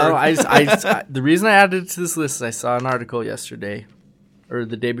flop? well, or- the reason I added it to this list is I saw an article yesterday, or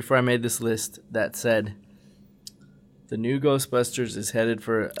the day before I made this list, that said the new Ghostbusters is headed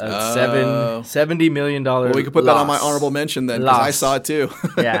for a $70 million. well, we could put that on my honorable mention then, because I Loss. saw it too.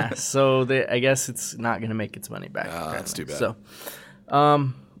 Yeah, so I guess it's not going to make its money back. that's too bad. So,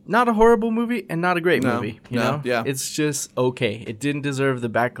 not a horrible movie and not a great movie. You no, know, yeah. it's just okay. It didn't deserve the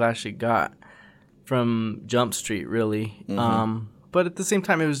backlash it got from Jump Street, really. Mm-hmm. But at the same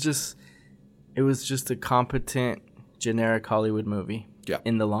time, it was just a competent, generic Hollywood movie. Yeah.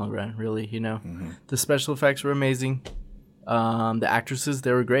 In the long run, really, you know, the special effects were amazing. The actresses,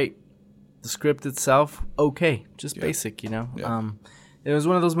 they were great. The script itself, okay, just basic, you know. Yeah. It was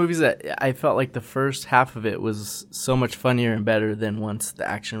one of those movies that I felt like the first half of it was so much funnier and better than once the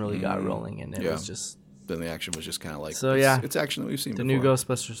action really got rolling, and it Yeah. was just Then the action was just kind of like So, yeah. it's action that we've seen the before. new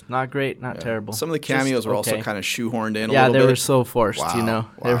Ghostbusters. Not great, not terrible. Some of the Just cameos were also okay. kind of shoehorned in a Yeah, little they bit. were so forced, you Wow, know.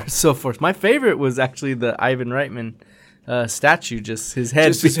 They wow. were so forced. My favorite was actually the Ivan Reitman statue, just his head.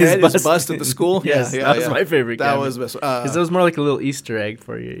 Just his head is bust at the school? Yes, Yeah, that was yeah. my favorite. That cameo. was best. Because that was more like a little Easter egg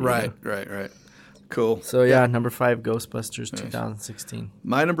for you. you Right, know? right. Cool. So yeah, number 5, Ghostbusters 2016.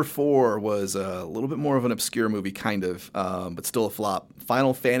 My number 4 was a little bit more of an obscure movie, kind of, but still a flop.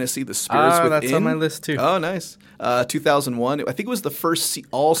 Final Fantasy: The Spirits Within. That's on my list too. Oh, nice. 2001. I think it was the first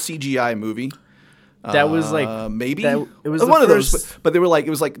all CGI movie. That was like maybe it was one the of those, first- but they were like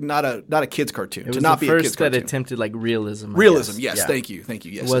it was like not a kids cartoon. It to was not the be a kids first that cartoon. attempted like realism. I Realism, guess. yes, Yeah. thank you,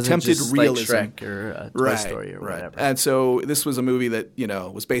 yes. It wasn't Attempted just realism, like Shrek or Toy Story or whatever. And so this was a movie that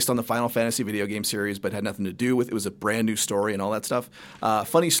was based on the Final Fantasy video game series, but had nothing to do with it. Was a brand new story and all that stuff.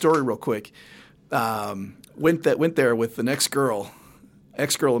 Funny story, real quick. Went there with the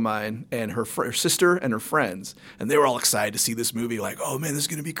ex-girl of mine and her sister and her friends, and they were all excited to see this movie. Like, oh man, this is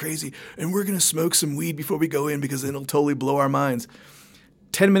gonna be crazy, and we're gonna smoke some weed before we go in because it'll totally blow our minds.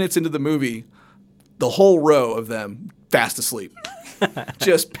 10 minutes into the movie, the whole row of them fast asleep,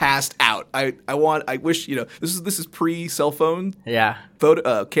 just passed out. I wish this is pre-cell phone Yeah.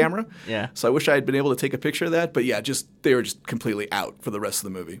 photo camera. Yeah. So I wish I had been able to take a picture of that, but yeah, they were just completely out for the rest of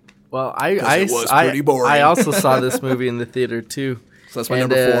the movie. Well, it was pretty boring. I also saw this movie in the theater too. So that's my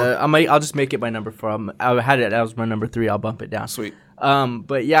number 4. I'll just make it my number 4. That was my number 3. I'll bump it down. Sweet.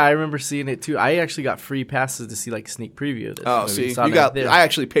 But yeah, I remember seeing it too. I actually got free passes to see like sneak preview of this Oh, movie. see, Saw it in the theater. I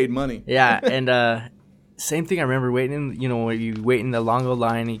actually paid money. Yeah, and same thing. I remember waiting. Where you wait in the long old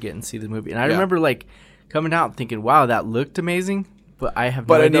line, you get and see the movie. And I remember like coming out and thinking, "Wow, that looked amazing." But I have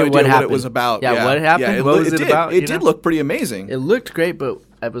no idea what happened. What it was about. Yeah, what happened? Yeah, what was it about? It did look pretty amazing. It looked great, but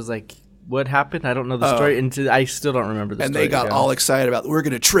I was like, what happened? I don't know the story. And I still don't remember the and story. they got all excited about, we're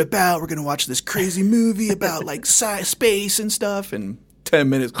going to trip out. We're going to watch this crazy movie about like space and stuff. And 10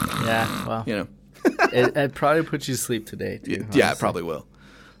 minutes. Yeah, well. It probably puts you to sleep today, too. Yeah, it probably will.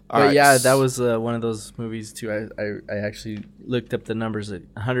 But yeah, that was one of those movies, too. I actually looked up the numbers at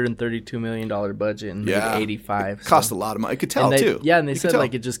 $132 million budget and made 85. It cost a lot of money. I could tell, too. Yeah, and they said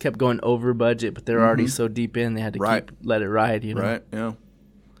like it just kept going over budget, but they were already so deep in, they had to let it ride, Right, yeah.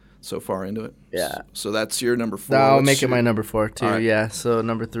 So far into it. Yeah. So that's your number 4. I'll make it my number 4, too. Right. Yeah, so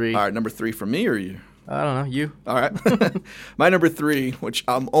number 3. All right, number 3 for me or you? I don't know, you. All right. My number 3, which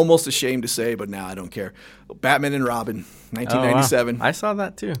I'm almost ashamed to say, but now I don't care. Batman and Robin, 1997. Oh, wow. I saw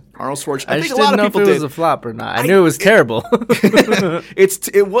that too. Arnold Schwarzenegger. I think just a lot didn't know of people if it did. was a flop or not. I knew it was terrible.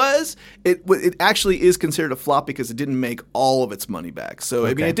 It actually is considered a flop because it didn't make all of its money back. So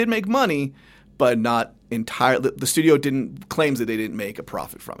I mean, it did make money, but not entirely. The studio claims that they didn't make a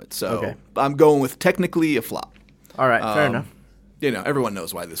profit from it. So I'm going with technically a flop. All right, fair enough. Everyone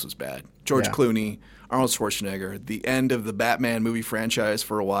knows why this was bad. George Clooney, Arnold Schwarzenegger, the end of the Batman movie franchise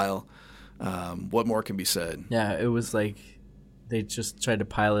for a while. What more can be said? Yeah, it was like they just tried to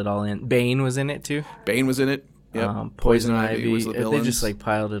pile it all in. Bane was in it too. Bane was in it. Yep. Poison Ivy was the villains. They just like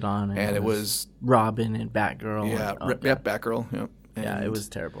piled it on. And it was Robin and Batgirl. Yeah, Batgirl. Yep. And, it was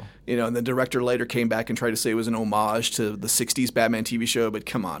terrible. And the director later came back and tried to say it was an homage to the 60s Batman TV show, but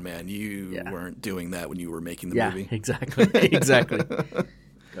come on, man. You weren't doing that when you were making the movie. Yeah, exactly.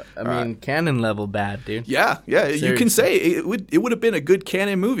 I mean, canon level bad, dude. Yeah. Seriously. You can say it would have been a good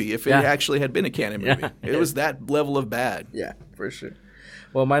canon movie if it actually had been a canon movie. It was that level of bad. Yeah, for sure.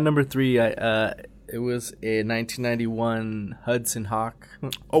 Well, my number 3, it was a 1991 Hudson Hawk.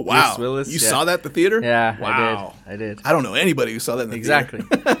 Oh, wow. Bruce Willis. You saw that at the theater? Yeah, wow. I did. I don't know anybody who saw that in the theater.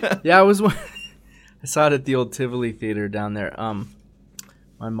 Exactly. Yeah, I saw it at the old Tivoli Theater down there.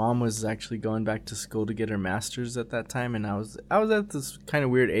 My mom was actually going back to school to get her master's at that time, and I was at this kind of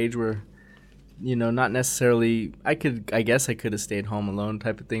weird age where, not necessarily I guess I could have stayed home alone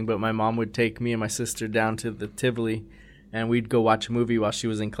type of thing, but my mom would take me and my sister down to the Tivoli, and we'd go watch a movie while she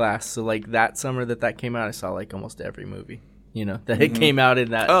was in class. So like that summer that came out, I saw like almost every movie. That it came out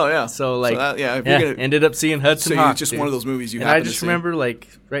in that. Oh yeah. So like, ended up seeing Hudson Hawk. It's just one of those movies you. And I just remember like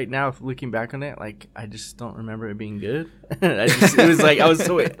right now looking back on it, like I just don't remember it being good. It was like I was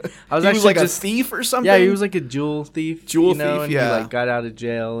actually like a thief or something. Yeah, he was like a jewel thief. And he like got out of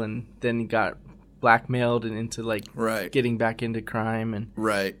jail and then he got blackmailed and into like getting back into crime and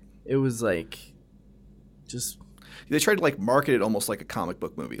it was like just. They tried to like market it almost like a comic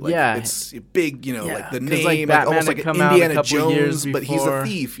book movie. Like, it's big, like the name, like almost like an Indiana Jones, but he's a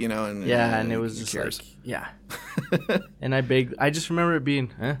thief, and it was just like, and I just remember it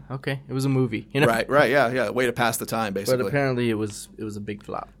being, okay, it was a movie, Right, yeah, way to pass the time, basically. But apparently it was a big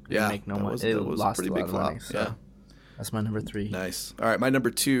flop. It didn't make no money. It lost a pretty big flop. Money, so that's my number 3. Nice. All right, my number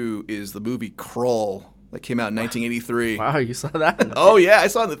 2 is the movie Krull that came out in 1983. Wow, you saw that? Oh yeah, I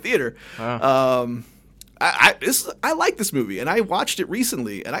saw it in the theater. Wow. I like this movie, and I watched it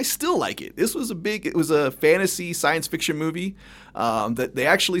recently, and I still like it. It was a fantasy science fiction movie that they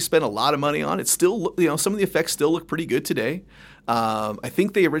actually spent a lot of money on. It's still, some of the effects still look pretty good today. I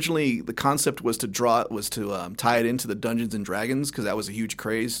think they originally the concept was to tie it into the Dungeons and Dragons because that was a huge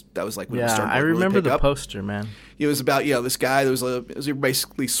craze. That was like when it was starting to I really remember pick the up. poster, man. It was about this guy. It was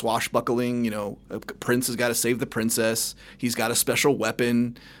basically swashbuckling. A prince has got to save the princess. He's got a special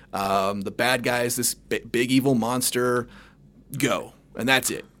weapon. The bad guy is this big evil monster. Go, and that's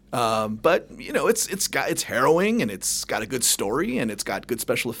it. But it's harrowing and it's got a good story and it's got good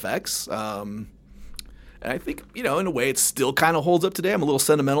special effects. And I think, in a way it still kind of holds up today. I'm a little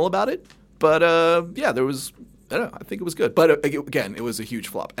sentimental about it. But, there was, I don't know, I think it was good. But, again, it was a huge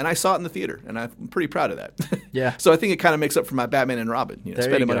flop. And I saw it in the theater, and I'm pretty proud of that. Yeah. So I think it kind of makes up for my Batman and Robin.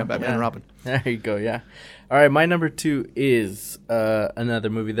 Spending money on Batman and Robin. There you go, yeah. All right, my number 2 is another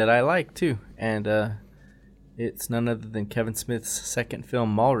movie that I like, too. And it's none other than Kevin Smith's second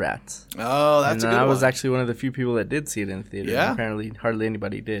film, Mallrats. Oh, that's a good one. I was actually one of the few people that did see it in the theater. Yeah. Apparently, hardly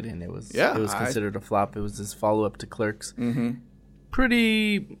anybody did, and it was considered a flop. It was his follow-up to Clerks. Mm-hmm.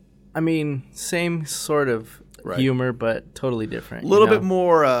 Pretty, same sort of humor, but totally different. A little bit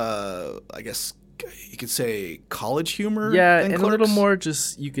more, I guess you could say college humor. Yeah, than and Clerks. a little more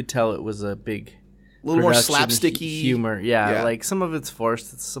just, you could tell it was a big a little more production slapsticky humor. Yeah, Yeah. like some of it's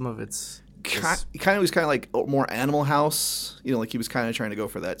forced, some of it's Kind of was kind of like more Animal House, like he was kind of trying to go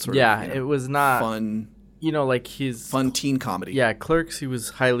for that sort yeah, of it was not fun, like his fun teen comedy. Yeah, Clerks, he was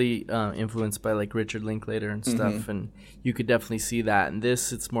highly influenced by like Richard Linklater and stuff, Mm-hmm. and you could definitely see that. And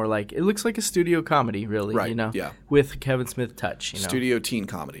this, it's more like, it looks like a studio comedy, really, Right, yeah. with Kevin Smith touch, Studio teen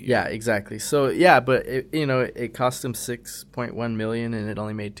comedy. Yeah, exactly. So yeah, but it cost him $6.1 million, and it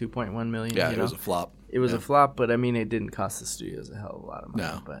only made $2.1 million. Yeah, it was a flop. It was a flop, but it didn't cost the studios a hell of a lot of money.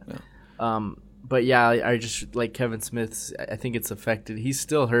 No. But yeah, I just like Kevin Smith's. I think it's affected. He's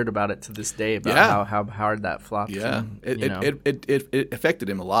still heard about it to this day about how hard that flopped. Yeah, it affected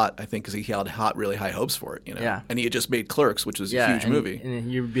him a lot. I think because he had really high hopes for it. Yeah, and he had just made Clerks, which was a huge movie.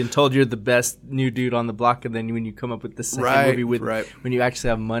 And you've been told you're the best new dude on the block, and then when you come up with the second movie when you actually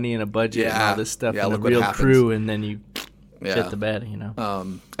have money and a budget and all this stuff and a real crew, and then you shit the bed.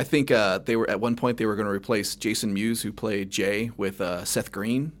 I think they were at one point they were going to replace Jason Mewes, who played Jay, with Seth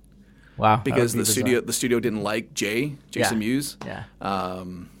Green. Wow! Because the studio didn't like Jason Mewes. Yeah. That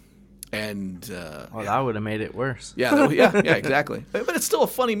would have made it worse. Yeah, exactly. But it's still a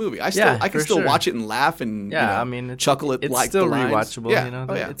funny movie. I can still watch it and laugh and chuckle at it's like still the lines. rewatchable.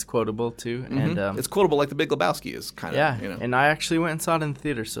 Yeah. It's quotable too, Mm-hmm. and it's quotable like The Big Lebowski is kind of. Yeah, and I actually went and saw it in the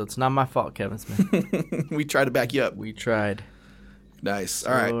theater, so it's not my fault, Kevin Smith. We tried to back you up. We tried. Nice. So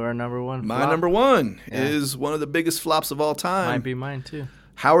all right. Our number one. My flop. number one is one of the biggest flops of all time. Might be mine too.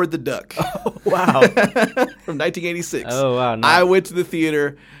 Howard the Duck. Oh, wow. From 1986. Oh, wow. No. I went to the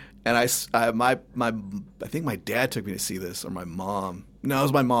theater, and I think my dad took me to see this, or my mom. No, it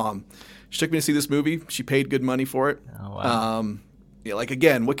was my mom. She took me to see this movie. She paid good money for it. Oh, wow.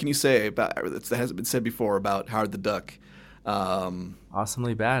 Again, what can you say about that hasn't been said before about Howard the Duck?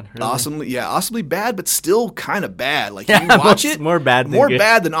 Awesomely bad. Really. Awesomely bad, but still kind of bad. Like, you watch it, more bad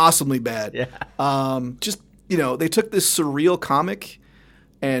than awesomely bad. Yeah. They took this surreal comic.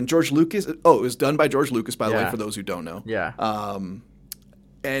 And George Lucas. Oh, it was done by George Lucas, by the way, for those who don't know. Yeah.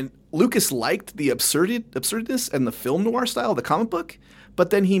 And Lucas liked the absurdness and the film noir style of the comic book,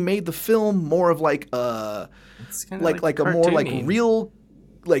 but then he made the film more of like a like a more like real.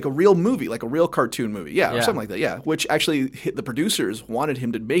 Like a real movie, like a real cartoon movie. Yeah, or something like that. Yeah, which actually the producers wanted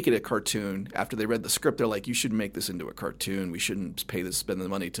him to make it a cartoon. After they read the script, they're like, "You should make this into a cartoon. We shouldn't spend the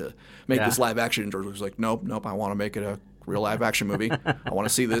money to make this live action." And George was like, "Nope, I want to make it a real live action movie. I want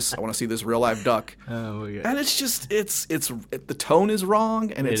to see this. I want to see this real live duck." Oh my God. And it's just the tone is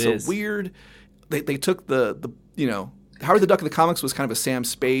wrong, and it's so weird. They took the Howard the Duck in the comics was kind of a Sam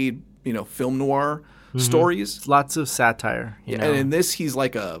Spade film noir. Stories, lots of satire. And in this, he's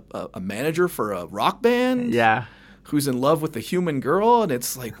like a manager for a rock band. Yeah, who's in love with a human girl, and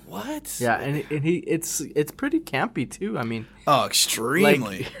it's like, what? Yeah, and it's pretty campy too.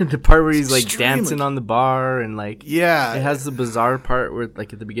 Extremely. Like, the part where he's like dancing on the bar, and like it has the bizarre part where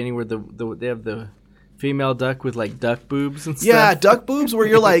like at the beginning where they have the female duck with like duck boobs and stuff. Yeah, duck boobs where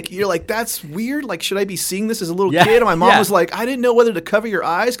you're like that's weird. Like, should I be seeing this as a little kid? And my mom was like, I didn't know whether to cover your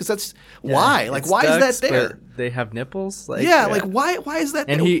eyes because that's why. Like, why ducks, is that there? They have nipples. Like, why is that?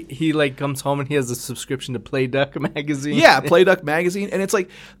 And there? he like comes home and he has a subscription to Play Duck magazine. Yeah, Play Duck magazine, and it's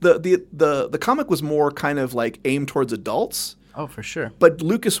like the comic was more kind of like aimed towards adults. Oh, for sure. But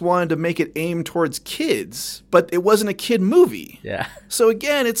Lucas wanted to make it aimed towards kids, but it wasn't a kid movie. Yeah. So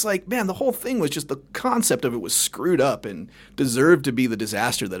again, it's like, man, the whole thing was just the concept of it was screwed up and deserved to be the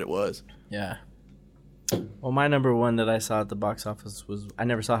disaster that it was. Yeah. Well, my number one that I saw at the box office was I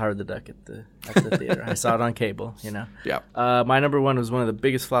never saw Howard the Duck at the theater. I saw it on cable, you know. Yeah. My number one was one of the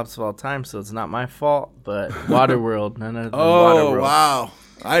biggest flops of all time, so it's not my fault. But Waterworld, none other than Oh, Waterworld. wow.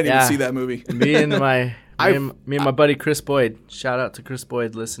 I didn't Yeah. even see that movie. Me and my buddy Chris Boyd. Shout out to Chris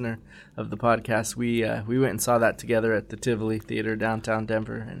Boyd, listener of the podcast. We went and saw that together at the Tivoli Theater downtown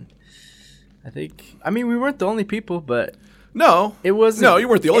Denver, and we weren't the only people, but. No. It wasn't. No, you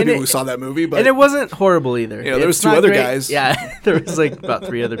weren't the only and people who saw that movie. But and it wasn't horrible either. there was It's two not other great. guys. Yeah, there was like about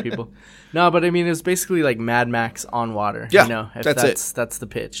 3 other people. No, but I mean, it was basically like Mad Max on water. Yeah, you know, if that's it. That's the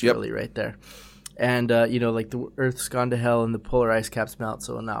pitch, Yep. really, right there. And like the Earth's gone to hell and the polar ice caps melt,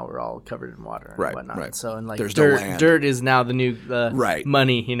 so now we're all covered in water and Right, whatnot. right. So and like There's no dirt, land. dirt is now the new Right.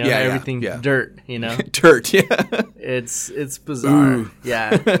 money. You know, Yeah, yeah, everything yeah. dirt. You know, Dirt, yeah. it's bizarre. Ooh.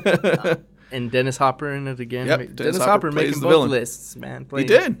 Yeah. And Dennis Hopper in it again. Yep, Dennis Hopper plays making the both villain. lists, man. He Playing-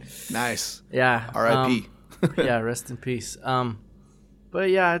 did. Nice. Yeah. R.I.P. Yeah, rest in peace. But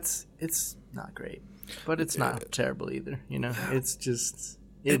yeah, it's not great, but it's not terrible either. You know, it's just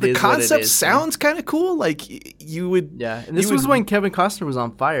it The is concept what it is, sounds kind of cool. Like you would. Yeah, and this you was would- when Kevin Costner was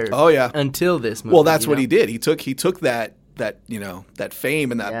on fire. Oh, yeah. until this movie. Well, that's you what know? he did. He took that that fame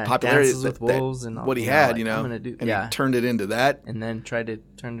and that Yeah, popularity, Dances with Wolves and all- what he you know, had, like, you know, I'm gonna do- and yeah. he turned it into that. And then tried to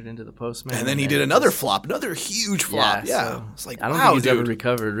turn it into The Postman. And then he did another flop, another huge flop. Yeah, so it's like, I don't wow, think he's dude. ever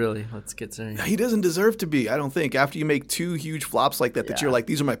recovered. Really, let's get serious. He doesn't deserve to be. I don't think after you make 2 huge flops like that, that Yeah. you're like,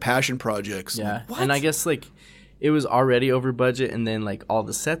 these are my passion projects. Yeah, What? and I guess like it was already over budget, and then like all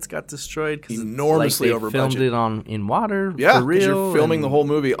the sets got destroyed because Enormously they over filmed budget. it in water. Yeah, for 'cause real. you're filming the whole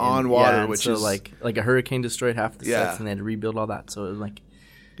movie on water, and which so is like a hurricane destroyed half the Yeah. sets, and they had to rebuild all that. So it was like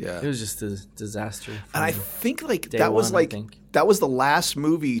yeah. it was just a disaster. And I from- think like day that was one, I like think. that was the last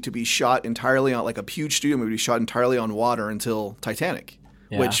movie to be shot entirely on like a huge studio movie shot entirely on water until Titanic.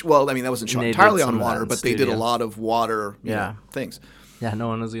 Yeah. Which, well, I mean, that wasn't shot And they did entirely some on of that water, in but they did a studio. lot of water, you Yeah. know, things. yeah, no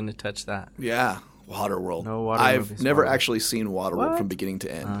one was going to touch that. Yeah, Waterworld. No water I've movies, never Waterworld. actually seen Waterworld What? from beginning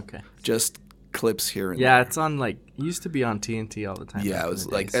to end. Okay. Just clips here and Yeah, there. it's on like it used to be on TNT all the time. Yeah, back it in was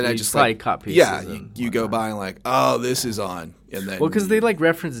the like, day, and so I you just probably like, caught pieces. yeah, and you go whatnot. by and like, oh, this is on, and then Well, because they like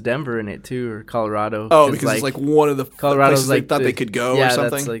referenced Denver in it too, or Colorado. oh, because it's like one of the Colorado's places like they thought the- they could go yeah, or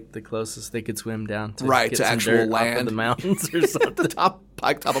something. that's like the closest they could swim down to Right, get to some actual dirt off of land. the mountains or something. top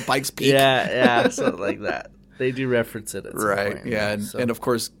of Pikes Peak. yeah, something like that. They do reference it at some Right. point. Yeah, so- and of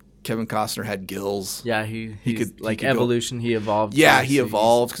course Kevin Costner had gills. yeah, he could- he like could go- evolution. He evolved. Yeah, too, he so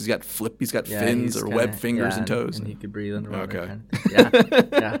evolved because he's got yeah, fins he's or kinda- webbed fingers yeah, and toes. and he could breathe underwater. Okay. kind of.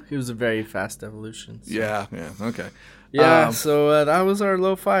 Yeah, he was a very fast evolution. So. yeah, okay. Yeah, Um, so that was our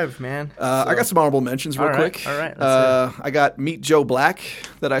low 5, man. I got some honorable mentions real All right, quick. all right, let's I got Meet Joe Black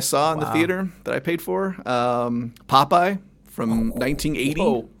that I saw in the Wow. theater that I paid for. Popeye from 1980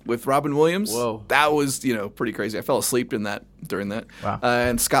 Whoa. with Robin Williams. Whoa. That was, pretty crazy. I fell asleep during that. Wow.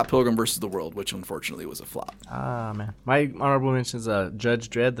 And Scott Pilgrim versus the World, which unfortunately was a flop. Ah, man. My honorable mentions Judge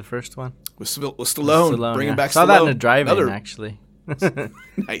Dredd, the first one. With Stallone, bringing yeah. back Saw Stallone. that in a drive-in, Another actually.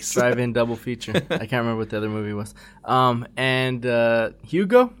 nice. Drive-in double feature. I can't remember what the other movie was. And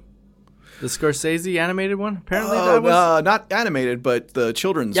Hugo, the Scorsese animated one. Apparently that was... not animated, but the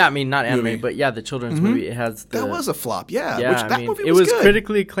children's. yeah, I mean, not animated, movie. but yeah, the children's movie. It has the... That was a flop. Yeah, yeah, which I that mean, movie it was was good.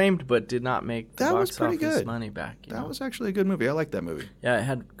 critically acclaimed, but did not make the That box was pretty office good. money back. You That know? was actually a good movie. I like that movie. Yeah, it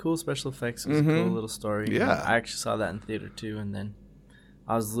had cool special effects. It was a cool little story. Yeah. And I actually saw that in theater too, and then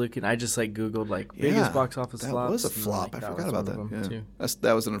I was looking. I just like Googled like biggest Yeah, box office that flops. was a and, flop. like, I that forgot was about one that. of them, Yeah. too.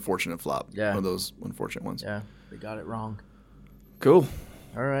 That was an unfortunate flop. Yeah. One of those unfortunate ones. Yeah, they got it wrong. Cool.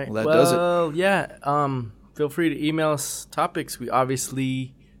 All right. Well, that does it. Well, yeah. Feel free to email us topics. We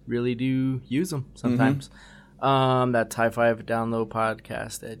obviously really do use them sometimes. That's high-five download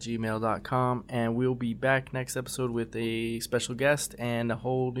podcast at gmail.com. And we'll be back next episode with a special guest and a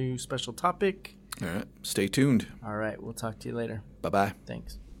whole new special topic. All right. Stay tuned. All right. We'll talk to you later. Bye-bye.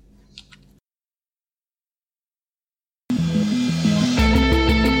 Thanks.